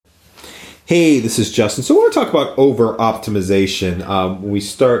Hey, this is Justin. So I want to talk about over optimization. When we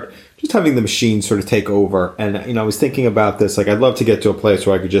start just having the machine sort of take over, and I was thinking about this. Like, I'd love to get to a place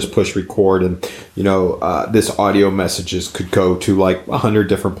where I could just push record, and this audio messages could go to like 100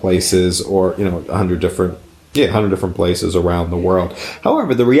 different places, or 100 different places around the world.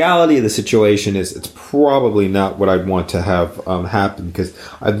 However, the reality of the situation is it's probably not what I'd want to have happen, because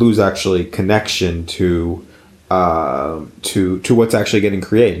I'd lose actually connection to what's actually getting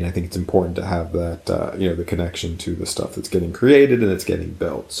created. And I think it's important to have that, the connection to the stuff that's getting created and it's getting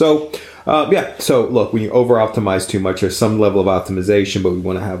built. So, So look, when you over optimize too much, there's some level of optimization, but we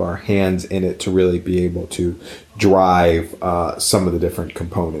want to have our hands in it to really be able to drive some of the different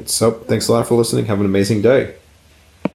components. So thanks a lot for listening. Have an amazing day.